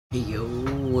Hey yo,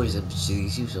 what is up? It's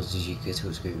YouTube, so this is you guys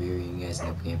host great video. You guys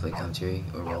know gameplay commentary,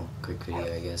 or well, quick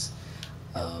video, I guess.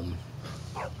 Um,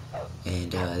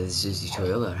 this is a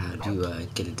tutorial about how to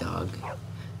get a dog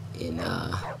in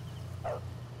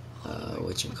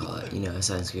what you call it,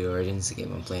 Assassin's Creed Origins, the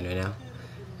game I'm playing right now.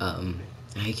 How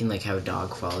you can like have a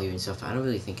dog follow you and stuff. I don't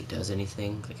really think it does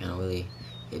anything. Like I don't really.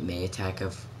 It may attack.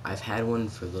 I've had one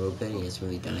for a little bit. And he hasn't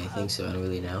really done anything, so I don't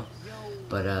really know.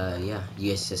 But yeah,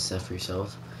 you guys just stuff for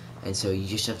yourself. And so you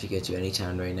just have to get to any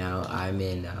town right now.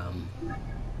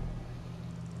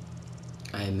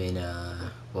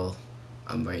 Well,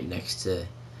 I'm right next to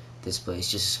this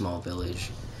place, just a small village.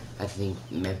 I think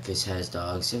Memphis has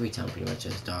dogs. Every town pretty much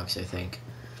has dogs, I think.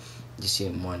 Just see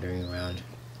them wandering around.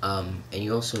 And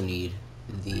you also need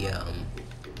the,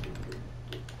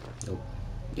 nope,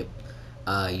 yep.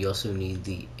 You also need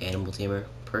the Animal Tamer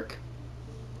perk.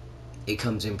 It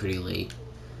comes in pretty late,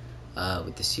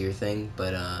 with the seer thing,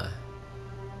 but,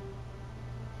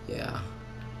 yeah.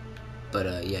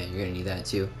 But, yeah, you're gonna need that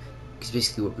too. Because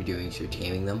basically what we're doing is you're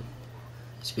taming them.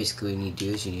 So basically what you need to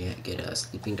do is you need to get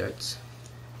sleeping darts.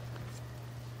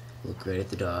 Look right at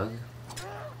the dog.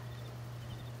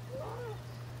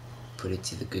 Put it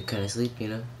to the good kind of sleep,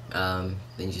 Then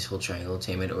you just hold triangle to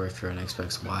tame it, or if you're on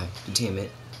Xbox Y, you tame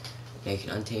it. Now you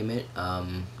can untame it.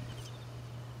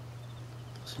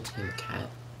 Also tame a cat.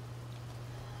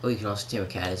 Oh, you can also tame a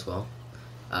cat as well.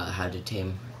 How to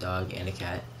tame a dog and a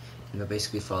cat. And they'll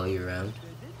basically follow you around.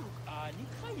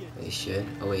 They should.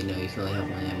 Oh wait, no, you can only have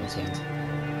one animal tamed.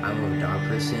 I'm more of a dog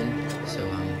person, so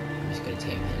I'm just gonna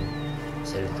tame him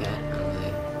instead of the cat. I don't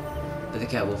really. But the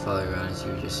cat will follow you around, as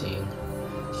you were just seeing.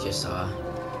 You just saw.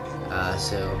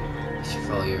 So it should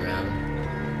follow you around.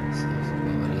 So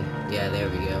yeah, there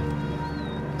we go.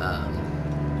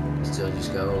 So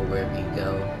just go wherever you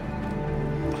go.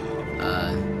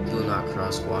 He will not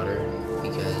cross water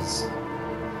because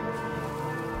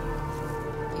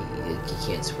he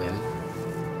can't swim.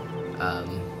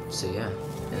 So yeah,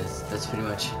 that's pretty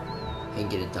much how you can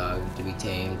get a dog to be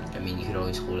tamed. I mean, you could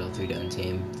always hold L3 to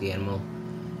untame the animal.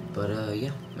 But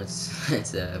yeah, that's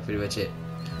pretty much it.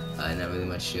 Not really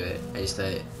much to it. I just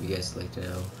thought you guys would like to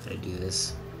know how to do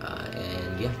this.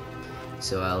 And yeah,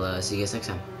 so I'll see you guys next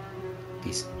time.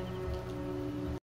 Peace.